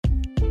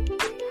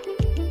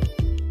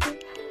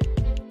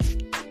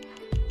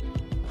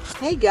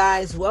Hey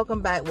guys,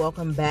 welcome back to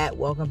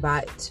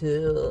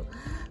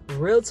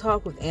Real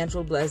Talk with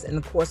Angela Bless. And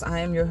of course, I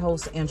am your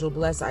host, Angela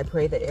Bless. I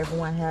pray that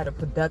everyone had a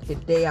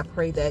productive day. I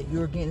pray that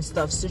you're getting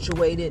stuff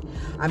situated.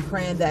 I'm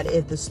praying that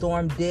if the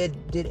storm did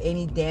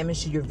any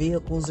damage to your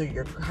vehicles or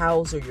your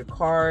house or your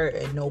car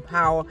and no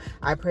power,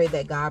 I pray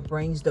that God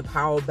brings the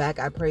power back.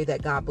 I pray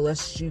that God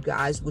blesses you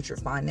guys with your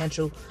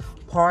financial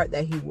part,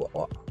 that He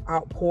will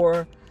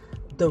outpour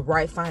the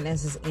right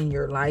finances in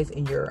your life,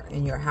 in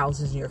your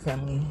houses, in your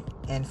family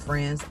and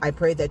friends. I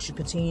pray that you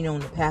continue on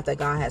the path that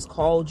God has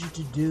called you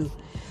to do,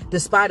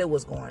 despite it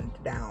was going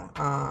down.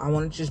 I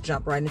want to just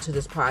jump right into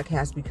this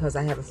podcast because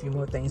I have a few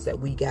more things that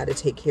we got to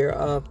take care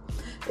of.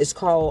 It's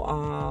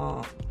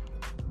called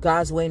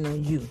God's Waiting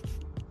on You.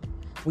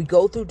 We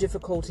go through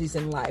difficulties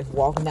in life,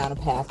 walking down a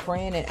path,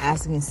 praying and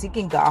asking and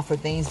seeking God for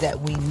things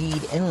that we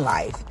need in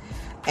life.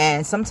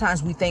 And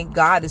sometimes we think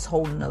God is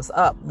holding us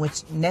up,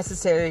 which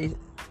necessary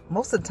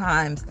most of the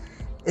times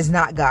is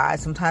not God.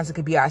 Sometimes it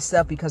could be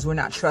ourselves because we're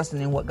not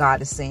trusting in what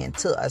God is saying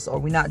to us, or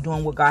we're not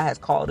doing what God has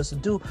called us to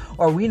do,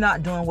 or we're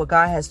not doing what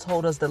God has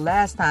told us the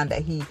last time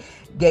that He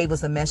gave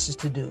us a message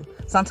to do.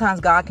 Sometimes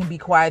God can be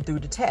quiet through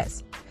the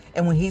test.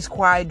 And when He's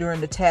quiet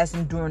during the test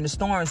and during the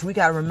storms, we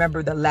got to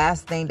remember the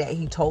last thing that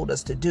He told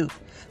us to do.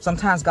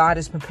 Sometimes God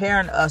is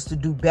preparing us to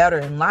do better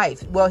in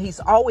life. Well, He's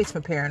always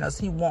preparing us.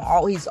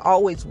 He's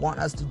always want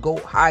us to go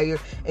higher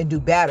and do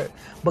better.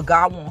 But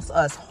God wants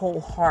us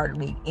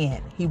wholeheartedly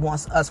in. He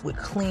wants us with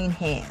clean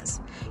hands.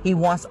 He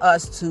wants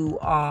us to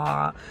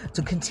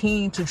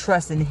continue to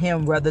trust in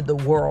Him, rather the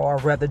world, or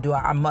rather do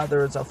our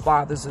mothers or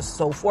fathers or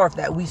so forth,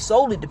 that we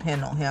solely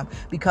depend on Him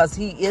because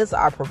He is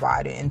our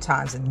provider in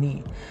times of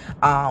need.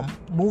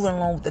 Moving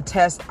along with the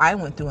test I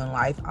went through in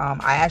life,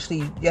 I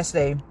actually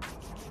yesterday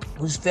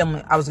was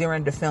filming. I was getting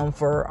ready to film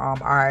for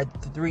our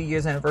 3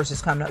 years anniversary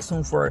is coming up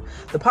soon for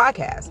the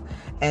podcast,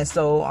 and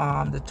so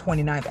the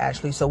 29th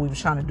actually. So we were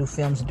trying to do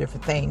films and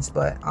different things,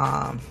 but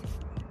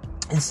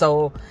and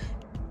so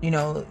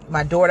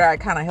my daughter, I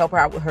kind of help her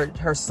out with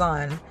her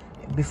son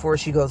before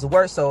she goes to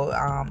work. So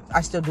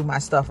I still do my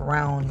stuff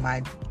around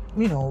my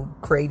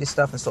creative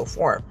stuff and so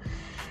forth.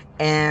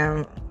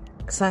 And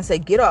son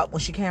said, get up. When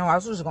she came home, I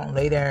was just going to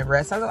lay there and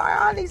rest. I was like,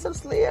 I need some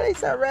sleep. I need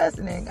some rest.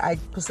 And then I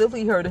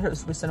specifically heard her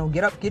say, no,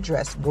 get up, get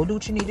dressed, go do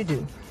what you need to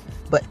do.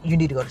 But you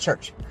need to go to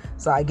church.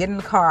 So I get in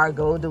the car,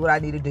 go do what I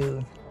need to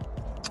do.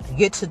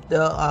 Get to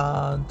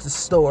the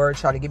store,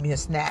 try to get me a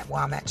snack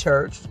while I'm at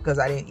church because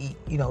I didn't eat,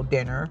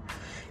 dinner.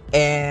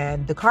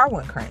 And the car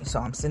went crank. So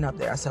I'm sitting up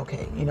there. I said,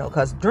 okay,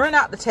 because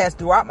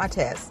throughout my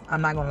test,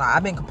 I'm not going to lie,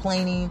 I've been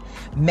complaining,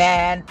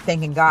 mad,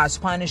 thinking God's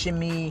punishing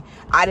me.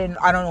 I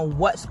don't know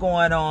what's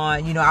going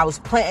on. I was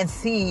planting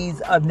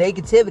seeds of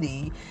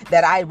negativity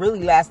that I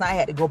really last night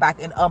had to go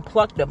back and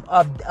unpluck them,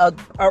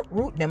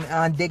 uproot them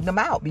and dig them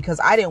out because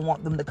I didn't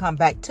want them to come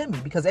back to me,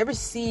 because every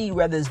seed,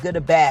 whether it's good or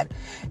bad,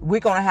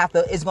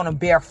 it's going to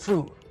bear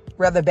fruit,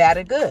 whether bad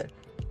or good.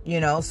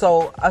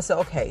 So I said,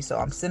 okay, so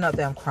I'm sitting up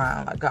there, I'm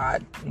crying, like,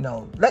 God,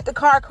 let the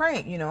car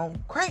crank,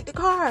 crank the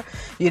car,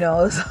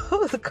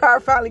 so the car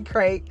finally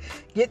cranked,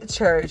 get to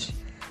church,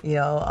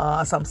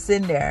 so I'm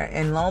sitting there,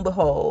 and lo and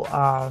behold,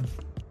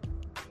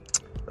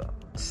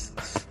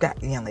 got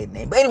the young lady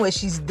name, but anyway,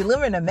 she's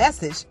delivering a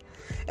message,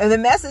 and the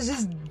message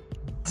is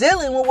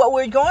dealing with what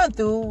we're going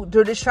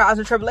through this trials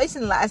and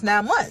tribulation the last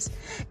 9 months.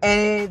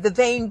 And the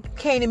thing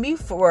came to me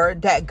for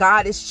that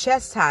God is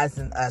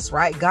chastising us,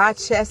 right? God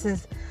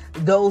chastens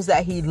those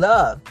that He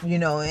loved,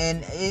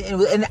 and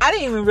I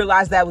didn't even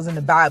realize that was in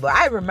the Bible.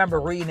 I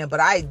remember reading it, but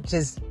I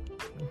just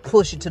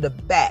pushed it to the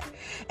back.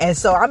 And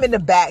so I'm in the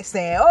back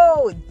saying,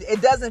 oh, it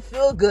doesn't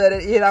feel good.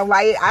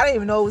 Like, I didn't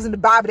even know it was in the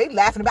Bible. They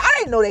laughing about it. I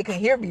didn't know they could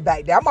hear me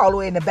back there. I'm all the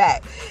way in the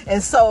back.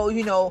 And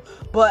so,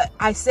 but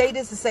I say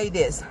this to say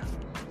this.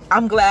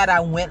 I'm glad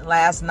I went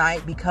last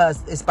night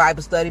because it's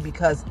Bible study,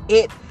 because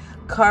it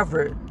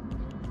covered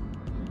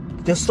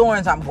the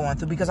storms I'm going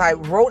through. Because I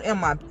wrote in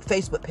my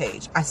Facebook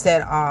page, I said,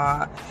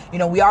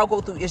 we all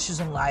go through issues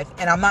in life,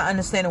 and I'm not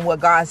understanding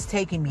what God's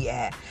taking me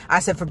at. I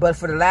said, but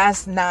for the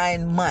last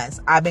 9 months,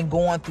 I've been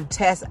going through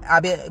tests.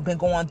 I've been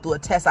going through a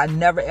test I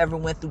never ever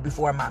went through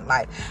before in my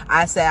life.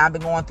 I said, I've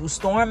been going through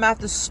storm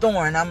after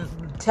storm, and I'm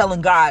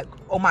telling God,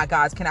 oh my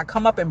God, can I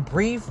come up and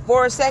breathe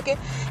for a second?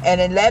 And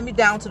it led me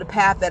down to the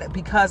path that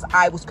because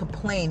I was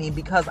complaining,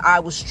 because I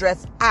was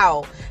stressed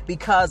out,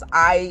 because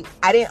I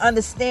didn't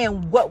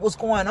understand what was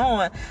going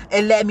on,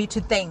 it led me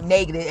to think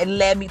negative. It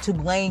led me to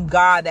blame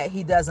God that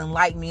He doesn't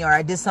like me, or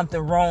I did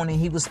something wrong and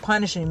He was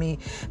punishing me.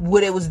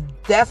 But it was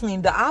definitely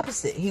the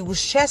opposite. He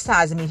was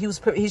chastising me.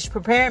 He's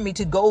preparing me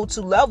to go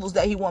to levels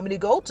that He wanted me to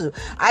go to.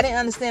 I didn't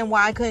understand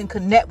why I couldn't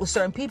connect with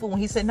certain people when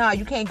He said, nah,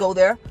 you can't go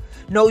there.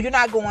 No, you're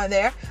not going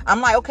there.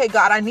 I'm like, okay,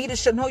 God, I need to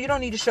show. No, you don't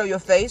need to show your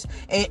face.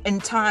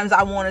 And times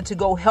I wanted to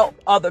go help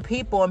other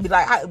people and be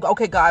like,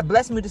 okay, God,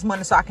 bless me with this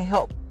money so I can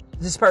help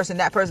this person,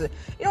 that person.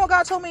 You know what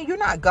God told me? You're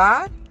not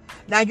God.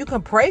 Now you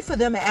can pray for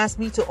them and ask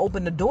me to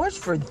open the doors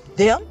for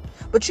them,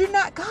 but you're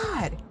not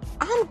God.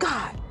 I'm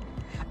God.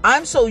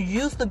 I'm so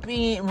used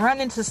to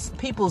running to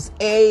people's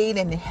aid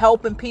and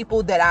helping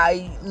people that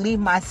I leave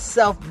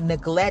myself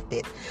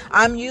neglected.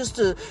 I'm used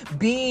to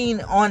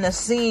being on the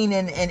scene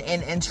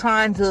and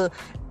trying to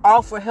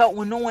offer help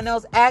when no one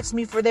else asks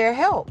me for their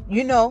help,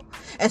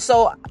 And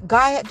so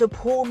God had to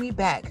pull me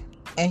back.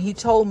 And he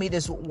told me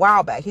this a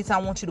while back. He said, I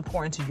want you to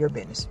pour into your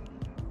business.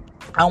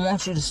 I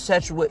want you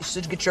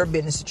to get your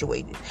business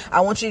situated. I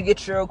want you to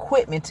get your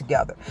equipment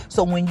together.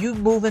 So when you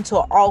move into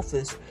an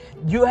office,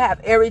 you have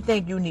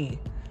everything you need.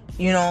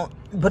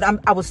 But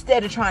I was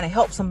steady trying to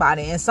help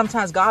somebody, and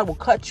sometimes God will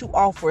cut you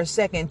off for a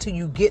second until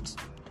you get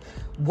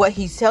what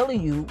he's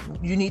telling you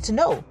need to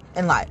know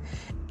in life.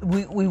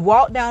 We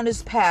walk down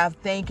this path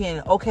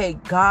thinking, okay,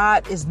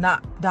 God is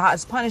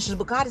punishing us,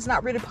 but God is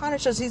not really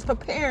punishing us. He's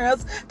preparing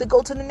us to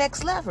go to the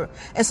next level.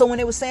 And so when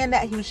they were saying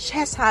that, he was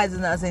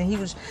chastising us, and he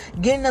was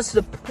getting us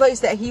to the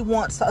place that he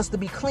wants us to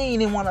be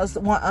clean and want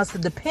us to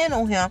depend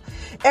on him,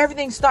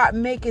 everything started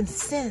making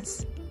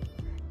sense.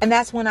 And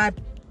that's when I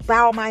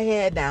bowed my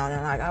head down,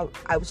 and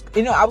I was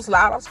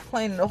loud. I was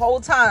complaining the whole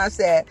time. I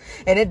said,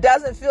 and it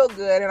doesn't feel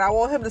good, and I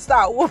want him to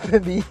start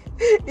whooping me,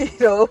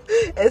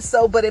 And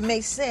so, but it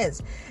makes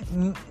sense.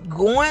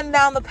 Going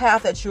down the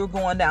path that you're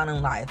going down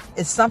in life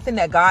is something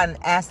that God is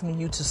asking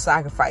you to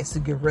sacrifice, to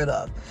get rid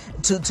of,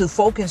 to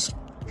focus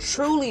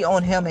truly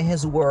on him and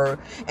his word,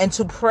 and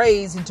to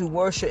praise and to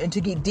worship and to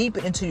get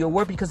deeper into your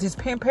word, because he's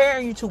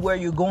preparing you to where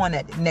you're going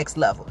at the next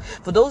level.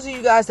 For those of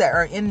you guys that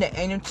are in the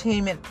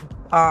entertainment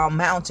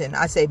mountain,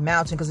 I say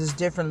mountain because there's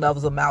different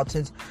levels of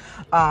mountains.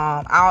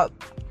 I'll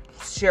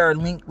share a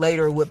link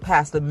later with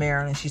Pastor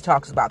Marilyn. She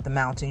talks about the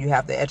mountain. You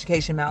have the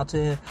education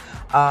mountain,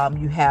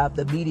 you have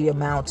the media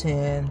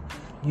mountain,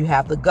 you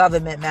have the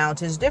government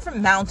mountains,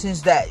 different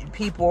mountains that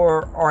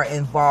people are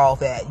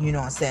involved at, you know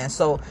what I'm saying?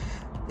 So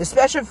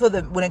especially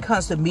when it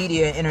comes to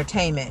media and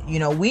entertainment,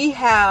 we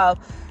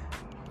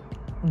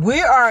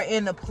are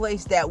in a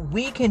place that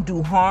we can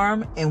do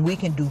harm and we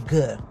can do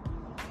good.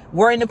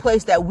 We're in a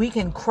place that we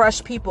can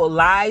crush people's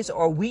lives,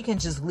 or we can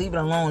just leave it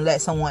alone and let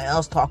someone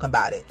else talk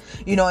about it.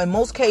 In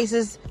most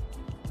cases,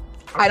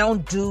 I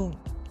don't do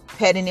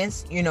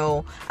pettiness.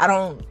 I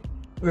don't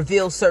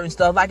reveal certain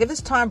stuff. Like if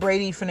it's Tom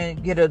Brady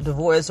finna get a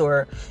divorce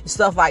or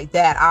stuff like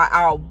that,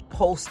 I'll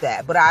post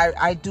that. But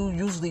I do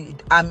usually,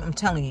 I'm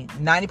telling you,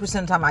 90% of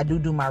the time I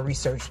do my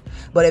research.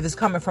 But if it's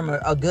coming from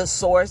a good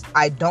source,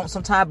 I don't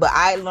sometimes. But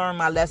I learned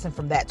my lesson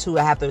from that too.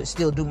 I have to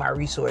still do my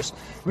research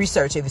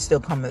if it's still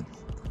coming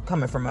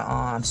from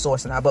a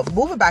source and all. But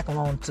moving back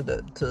along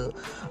to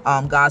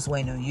God's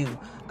waiting on you.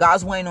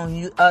 God's waiting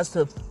on us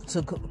to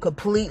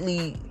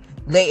completely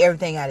lay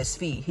everything at his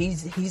feet.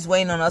 He's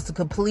waiting on us to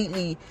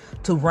completely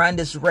to run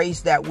this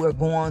race that we're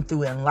going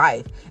through in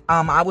life.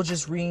 I was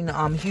just reading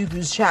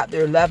Hebrews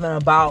chapter 11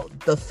 about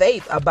the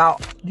faith,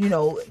 about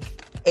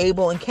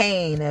Abel and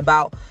Cain,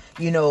 about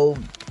Noah.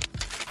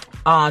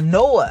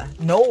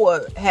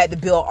 Noah had to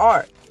build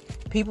ark.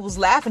 People was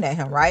laughing at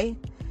him, right?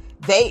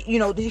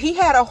 He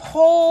had a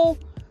whole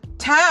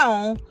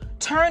town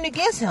turned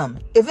against him.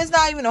 If it's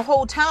not even a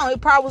whole town,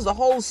 it probably was a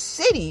whole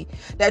city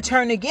that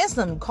turned against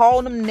him,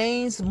 called him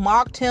names,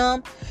 mocked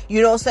him,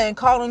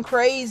 called him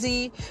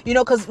crazy,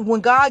 because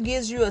when God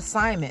gives you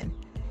assignment,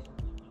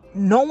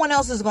 no one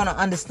else is going to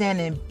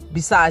understand it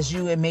besides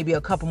you and maybe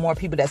a couple more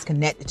people that's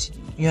connected to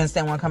you. You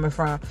understand where I'm coming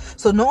from?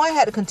 So Noah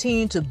had to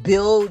continue to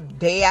build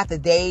day after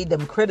day,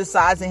 them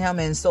criticizing him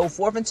and so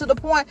forth, and to the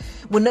point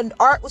when the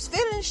ark was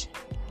finished,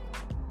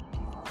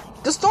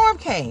 the storm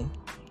came.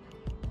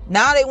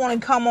 Now they want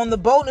to come on the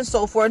boat and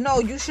so forth. No,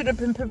 you should have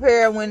been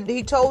prepared when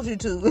he told you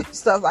to,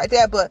 stuff like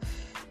that. But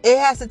it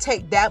has to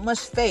take that much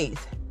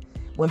faith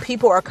when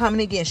people are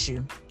coming against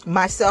you,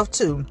 myself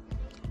too,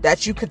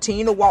 that you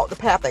continue to walk the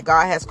path that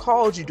God has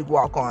called you to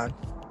walk on.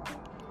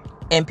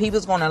 And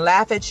people's going to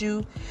laugh at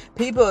you.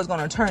 People is going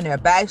to turn their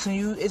backs on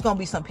you. It's going to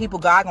be some people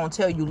God going to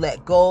tell you,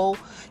 let go.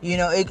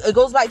 It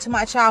goes back to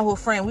my childhood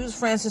friend. We was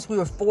friends since we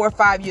were 4 or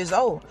 5 years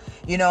old.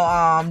 During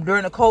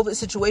the COVID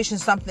situation,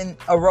 something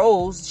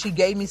arose. She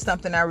gave me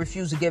something I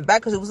refused to give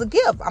back because it was a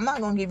gift. I'm not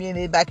going to give you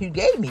anything back you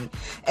gave me.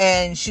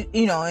 And she,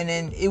 and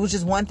then it was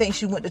just one thing.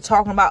 She went to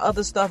talking about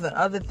other stuff and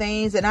other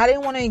things. And I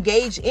didn't want to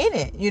engage in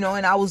it,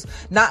 and I was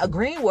not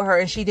agreeing with her,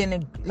 and she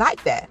didn't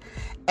like that.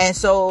 And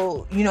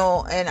so,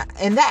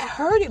 and that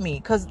hurted me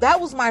because that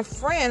was my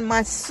friend,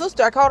 my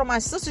sister. I called her my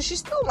sister. She's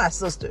still my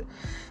sister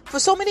for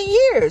so many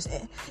years.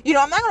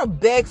 I'm not going to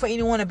beg for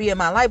anyone to be in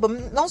my life, but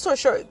long story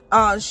short,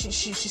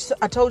 she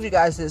I told you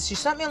guys this. She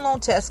sent me a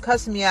long text,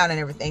 cussing me out and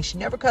everything. She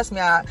never cussed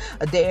me out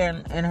a day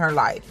in her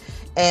life.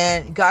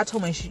 And God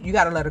told me, you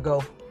got to let her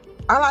go.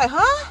 I'm like,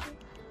 huh?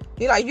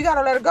 He like, you got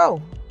to let her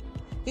go.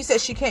 He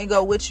said she can't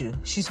go with you.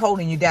 She's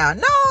holding you down.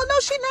 No,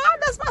 she not.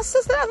 That's my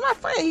sister. That's my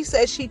friend. He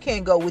said she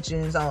can't go with you.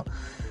 And so,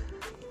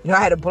 I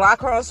had to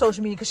block her on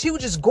social media because she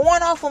was just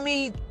going off on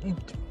me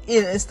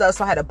and stuff.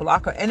 So I had to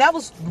block her. And that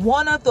was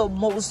one of the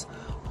most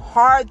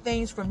hard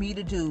things for me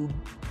to do,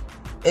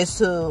 is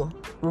to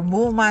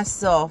remove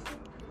myself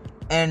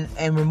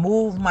and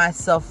remove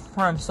myself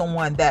from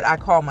someone that I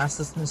call my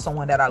sister,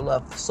 someone that I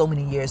love for so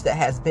many years, that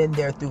has been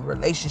there through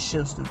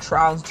relationships, through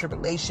trials and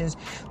tribulations,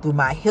 through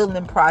my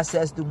healing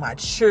process, through my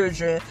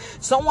children,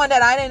 someone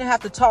that I didn't have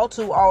to talk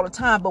to all the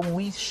time, but when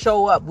we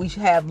show up, we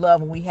have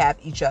love and we have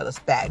each other's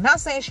back. Not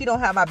saying she don't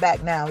have my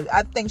back now.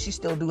 I think she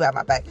still do have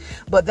my back,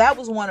 but that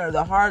was one of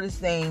the hardest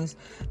things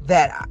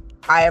that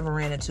I ever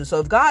ran into.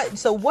 So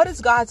what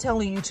is God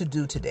telling you to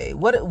do today?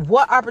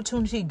 What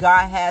opportunity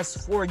God has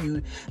for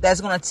you that's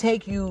going to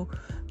take you,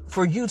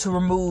 for you to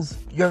remove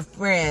your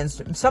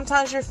friends,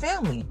 sometimes your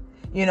family.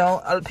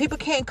 People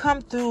can't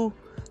come through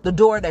the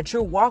door that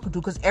you're walking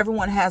through, because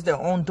everyone has their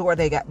own door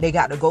they got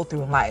to go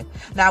through in life.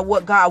 Now,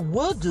 what God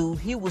will do,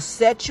 he will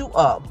set you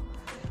up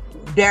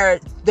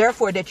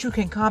therefore that you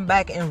can come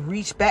back and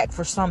reach back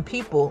for some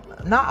people,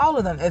 not all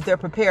of them, if they're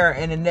prepared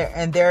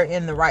and they're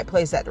in the right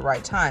place at the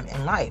right time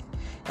in life.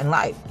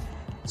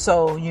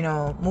 So,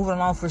 moving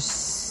along, for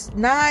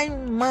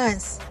 9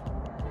 months,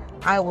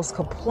 I was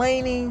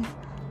complaining,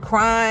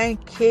 crying,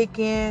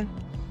 kicking,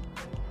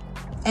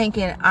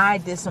 thinking I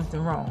did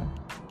something wrong.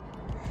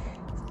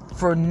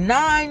 For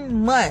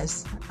 9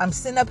 months, I'm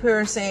sitting up here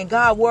and saying,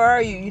 God, where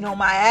are you? You know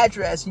my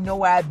address. You know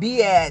where I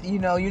be at. You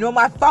know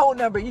my phone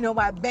number. You know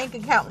my bank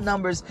account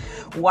numbers.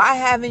 Why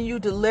haven't you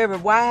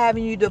delivered? Why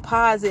haven't you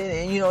deposited?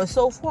 And, and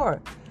so forth.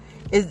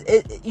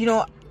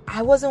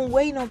 I wasn't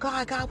waiting on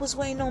God. God was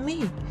waiting on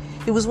me.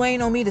 He was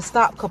waiting on me to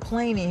stop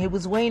complaining. He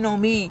was waiting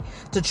on me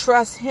to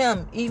trust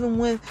him, even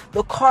when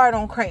the car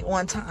don't crank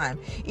one time,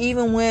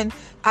 even when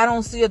I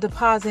don't see a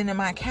deposit in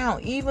my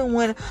account, even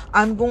when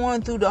I'm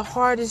going through the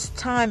hardest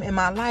time in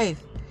my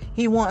life.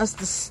 He wants us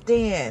to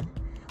stand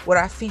with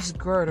our feet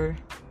girded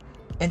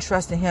and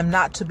trust in him,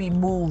 not to be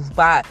moved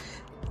by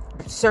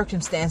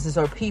circumstances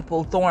or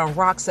people throwing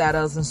rocks at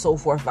us and so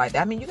forth like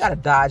that. I mean, you got to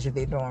dodge if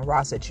they're throwing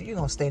rocks at you. You're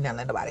going to stand there and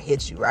let nobody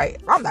hit you, right?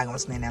 I'm not going to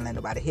stand there and let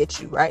nobody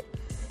hit you, right?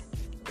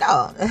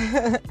 No.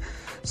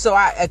 So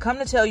I come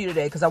to tell you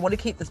today, because I want to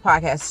keep this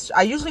podcast.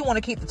 I usually want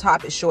to keep the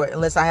topic short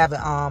unless I have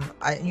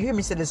you hear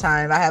me say this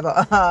time, I have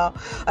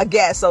a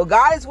guest. So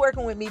God is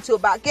working with me too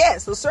about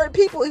guests. So certain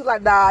people, he's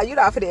like, nah, you're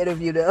not for the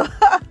interview them.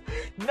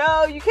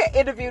 No, you can't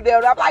interview them.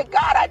 And I'm like,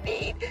 God, I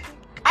need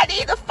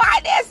the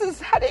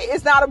finances.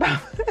 It's not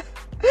about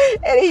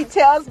and he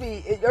tells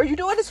me, are you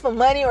doing this for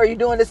money, or are you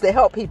doing this to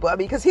help people? I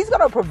mean, because he's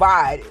going to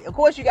provide. Of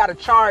course, you got to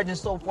charge and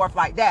so forth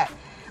like that.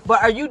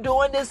 But are you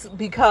doing this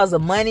because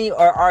of money,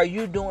 or are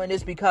you doing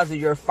this because of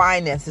your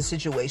finances,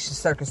 situation,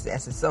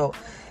 circumstances? So,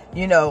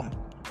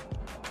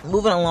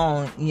 moving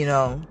along,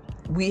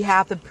 we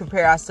have to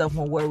prepare ourselves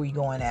on where we're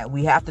going at.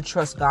 We have to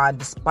trust God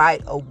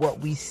despite of what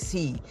we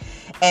see.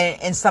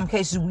 And in some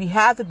cases, we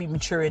have to be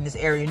mature in this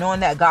area, knowing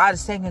that God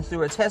is taking us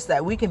through a test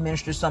that we can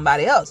minister to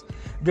somebody else.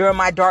 During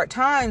my dark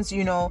times,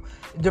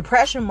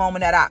 depression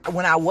moment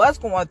when I was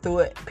going through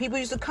it, people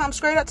used to come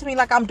straight up to me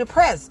like I'm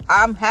depressed.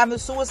 I'm having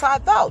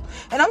suicide thoughts.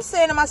 And I'm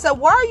saying to myself,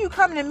 why are you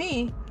coming to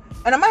me?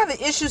 And I'm having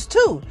issues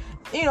too.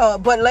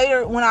 But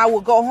later when I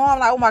would go home, I'm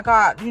like, oh my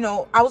God,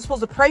 I was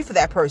supposed to pray for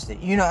that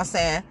person. You know what I'm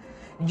saying?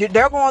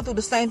 They're going through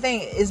the same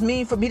thing. It's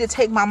mean for me to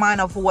take my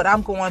mind off of what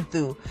I'm going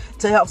through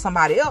to help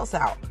somebody else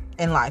out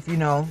in life,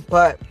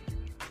 But,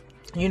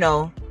 we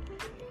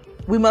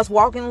must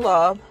walk in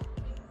love.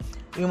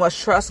 We must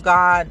trust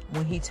God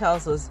when he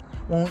tells us.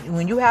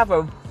 When you have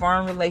a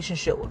firm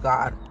relationship with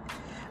God,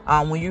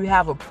 when you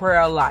have a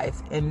prayer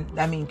life, and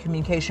I mean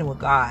communication with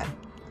God,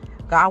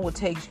 God will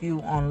take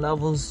you on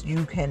levels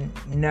you can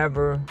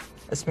never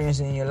experience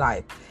in your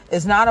life.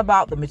 It's not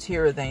about the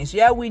material things.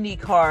 Yeah, we need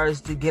cars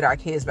to get our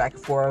kids back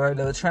and forth,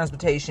 the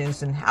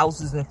transportations and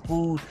houses and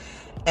food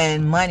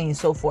and money and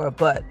so forth.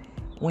 But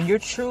when you're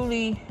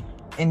truly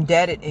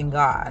indebted in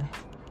God,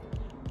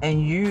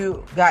 and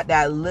you got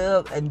that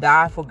live and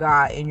die for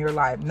God in your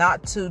life,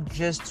 not to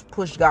just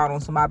push God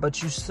on somebody,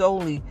 but you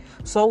solely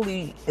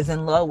is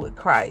in love with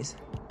Christ,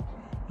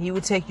 he will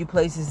take you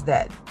places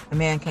that a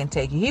man can't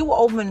take you. He will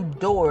open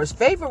doors.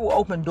 Favor will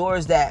open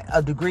doors that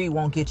a degree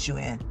won't get you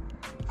in.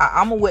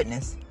 I'm a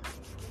witness.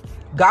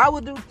 God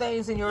will do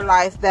things in your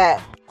life that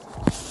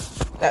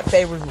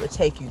favor will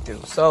take you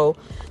through. So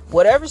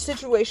whatever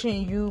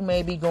situation you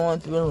may be going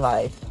through in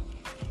life,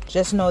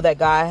 just know that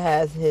God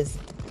has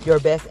your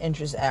best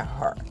interest at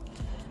heart.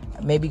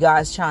 Maybe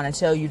God's trying to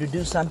tell you to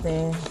do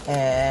something,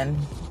 and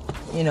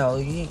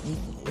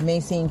it may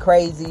seem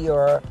crazy,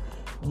 or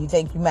you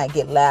think you might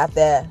get laughed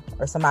at,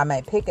 or somebody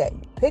might pick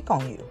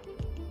on you.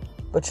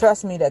 But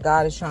trust me that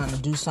God is trying to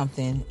do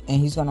something,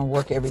 and he's going to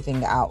work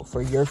everything out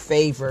for your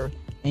favor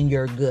and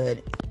your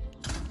good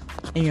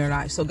in your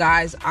life. So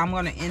guys, I'm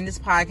going to end this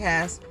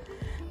podcast.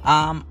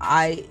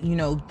 I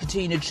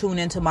continue to tune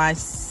into my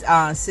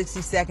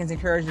 60 seconds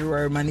encouragement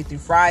word Monday through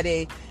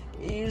Friday.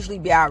 It usually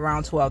be out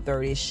around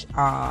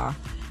 12:30ish.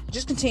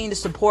 Just continue to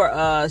support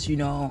us.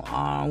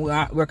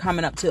 We're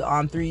coming up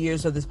to 3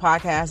 years of this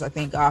podcast. I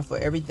thank God for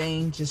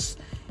everything. Just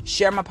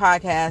share my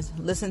podcast,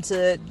 listen to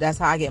it. That's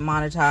how I get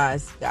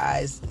monetized,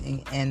 guys.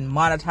 And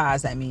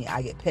monetized, that means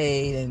I get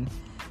paid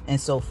and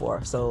so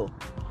forth. So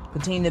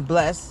continue to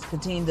bless,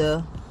 continue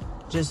to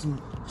just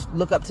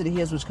look up to the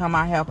hills which come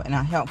our help, and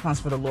our help comes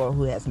from the Lord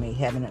who has made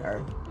heaven and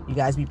earth. You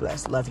guys be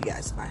blessed. Love you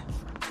guys. Bye.